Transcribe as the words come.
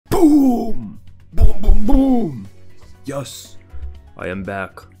Boom! Boom, boom, boom! Yes, I am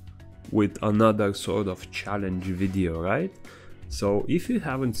back with another sort of challenge video, right? So if you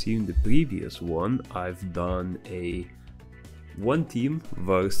haven't seen the previous one, I've done a one team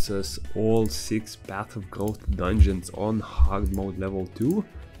versus all 6 Path of Growth dungeons on hard mode level 2.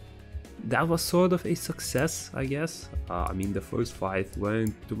 That was sort of a success, I guess. I mean, the first 5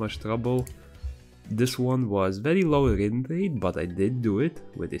 weren't too much trouble. This one was very low win rate, but I did do it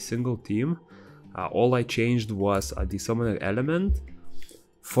with a single team. All I changed was the summoner element.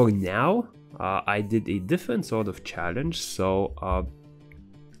 For now, I did a different sort of challenge, so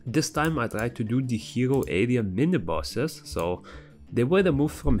this time I tried to do the hero area mini bosses. So they were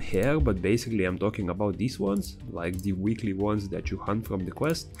removed from here, but basically I'm talking about these ones, like the weekly ones that you hunt from the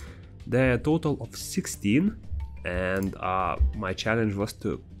quest. There are a total of 16, and my challenge was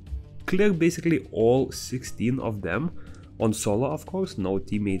to clear basically all 16 of them on solo, of course, no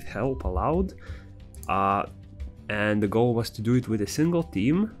teammate help allowed. And the goal was to do it with a single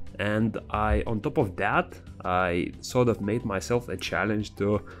team, and on top of that, I sort of made myself a challenge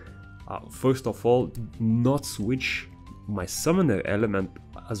to first of all not switch my summoner element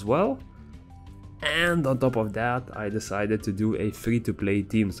as well. And on top of that, I decided to do a free-to-play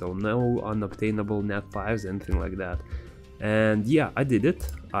team, so no unobtainable net 5s, anything like that. And yeah, I did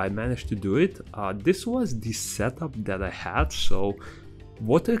it. I managed to do it. This was the setup that I had. So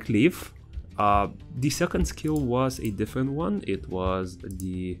water cleave. The second skill was a different one. It was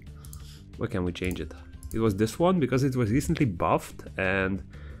the... where can we change it? It was this one because it was recently buffed, and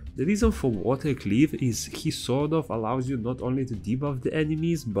the reason for water cleave is he sort of allows you not only to debuff the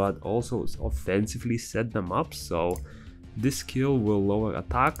enemies but also offensively set them up. So this skill will lower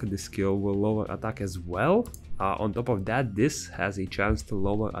attack, this skill will lower attack as well. On top of that, this has a chance to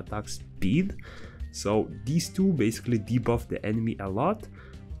lower attack speed. So these two basically debuff the enemy a lot.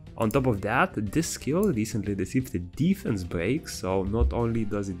 On top of that, this skill recently received a defense break, so not only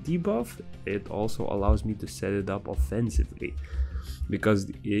does it debuff, it also allows me to set it up offensively,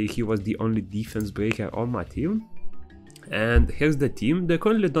 because he was the only defense breaker on my team. And here's the team. They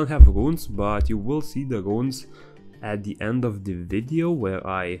currently don't have runes, but you will see the runes at the end of the video, where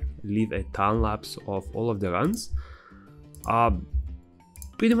I leave a time lapse of all of the runs.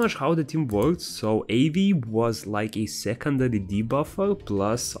 Pretty much how the team works. So AV was like a secondary debuffer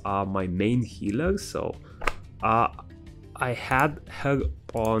plus my main healer. So I had her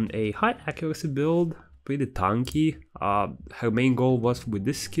on a high accuracy build, pretty tanky. Her main goal was with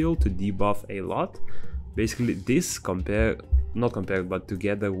this skill to debuff a lot. Basically this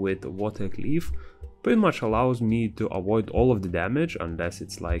together with water cleave pretty much allows me to avoid all of the damage unless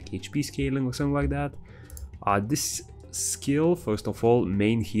it's like HP scaling or something like that. This skill, first of all,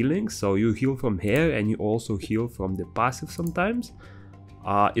 main healing, so you heal from here and you also heal from the passive sometimes.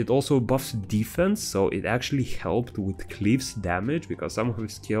 It also buffs defense, so it actually helped with Cleave's damage because some of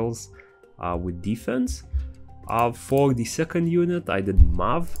his skills with defense. For the second unit, I did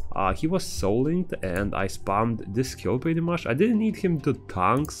Mav. He was soul linked and I spammed this skill pretty much. I didn't need him to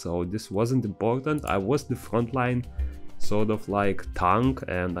tank, so this wasn't important. I was the frontline sort of like tank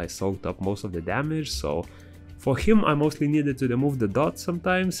and I soaked up most of the damage. So for him, I mostly needed to remove the dots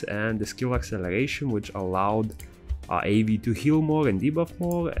sometimes and the skill acceleration, which allowed AV to heal more and debuff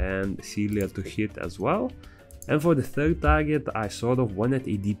more, and Celia to hit as well. And for the third target, I sort of wanted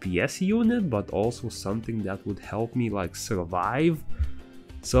a DPS unit, but also something that would help me like survive.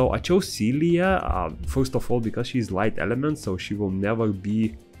 So I chose Celia, first of all because she's light element, so she will never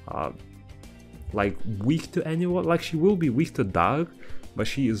be like weak to anyone. Like, she will be weak to dark, but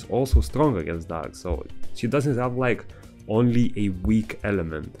she is also strong against dark, so she doesn't have like only a weak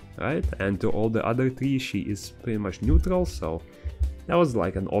element, right? And to all the other 3, she is pretty much neutral, so that was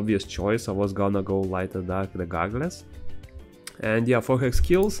like an obvious choice. I was gonna go light or dark regardless. And yeah, for her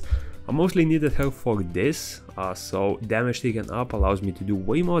skills, I mostly needed her for this. So damage taken up allows me to do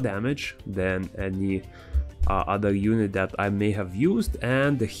way more damage than any other unit that I may have used,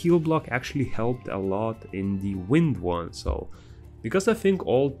 and the heal block actually helped a lot in the wind one. So because I think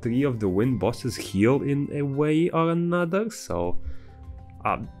all 3 of the wind bosses heal in a way or another, so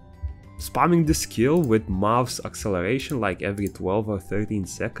spamming the skill with Mav's acceleration like every 12 or 13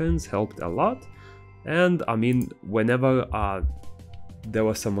 seconds helped a lot. And I mean, whenever there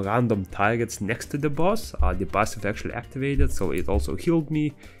were some random targets next to the boss, the passive actually activated, so it also healed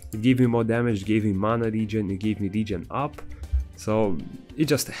me. It gave me more damage, gave me mana regen, it gave me regen up. So it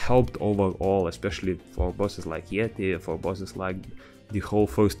just helped overall, especially for bosses like Yeti, for bosses like the whole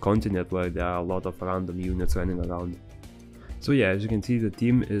first continent where there are a lot of random units running around. So yeah, as you can see, the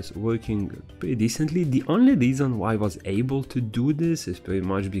team is working pretty decently. The only reason why I was able to do this is pretty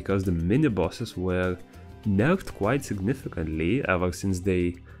much because the mini bosses were nerfed quite significantly ever since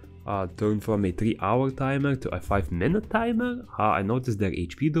they turned from a 3-hour timer to a 5-minute timer. I noticed their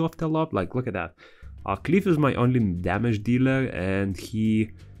HP dropped a lot. Like, look at that. Cliff is my only damage dealer, and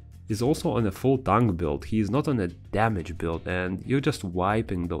he is also on a full tank build. He is not on a damage build, and you're just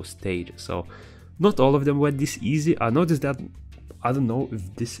wiping those stages. So not all of them were this easy. I noticed that, I don't know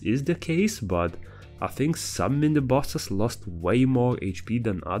if this is the case, but I think some mini bosses lost way more HP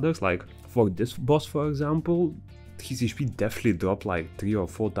than others. Like for this boss, for example, his HP definitely dropped like 3 or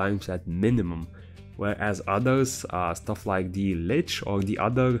 4 times at minimum. Whereas others, stuff like the Lich or the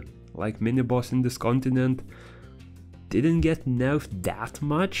other like mini boss in this continent, didn't get nerfed that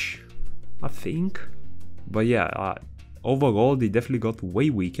much, I think. But yeah, overall they definitely got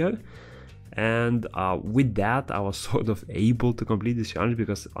way weaker. And with that, I was sort of able to complete this challenge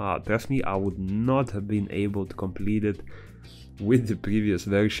because trust me, I would not have been able to complete it with the previous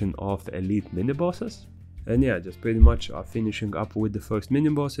version of Elite mini bosses. And yeah, just pretty much finishing up with the first mini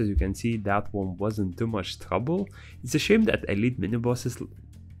boss. As you can see, that one wasn't too much trouble. It's a shame that Elite mini bosses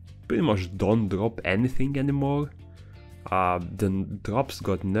pretty much don't drop anything anymore. The drops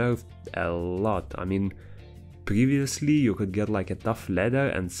got nerfed a lot. I mean, previously you could get like a tough leather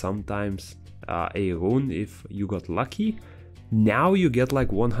and sometimes a rune if you got lucky. Now you get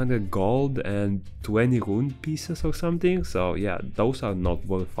like 100 gold and 20 rune pieces or something. So yeah, those are not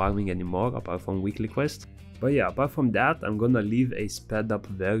worth farming anymore apart from weekly quests. But yeah, apart from that, I'm gonna leave a sped up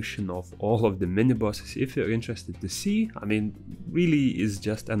version of all of the mini bosses if you're interested to see. I mean, really is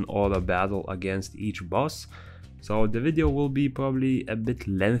just an order battle against each boss. So the video will be probably a bit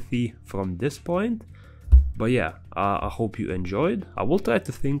lengthy from this point. But yeah, I hope you enjoyed. I will try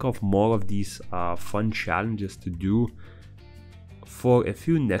to think of more of these fun challenges to do for a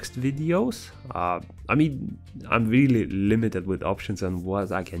few next videos. I mean, I'm really limited with options and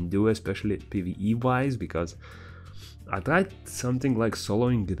what I can do, especially PvE wise, because I tried something like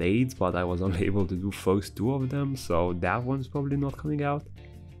soloing raids, but I was only able to do first 2 of them, so that one's probably not coming out.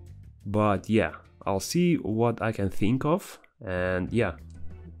 But yeah, I'll see what I can think of. And yeah,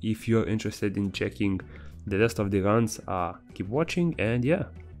 if you're interested in checking the rest of the runs, keep watching, and yeah,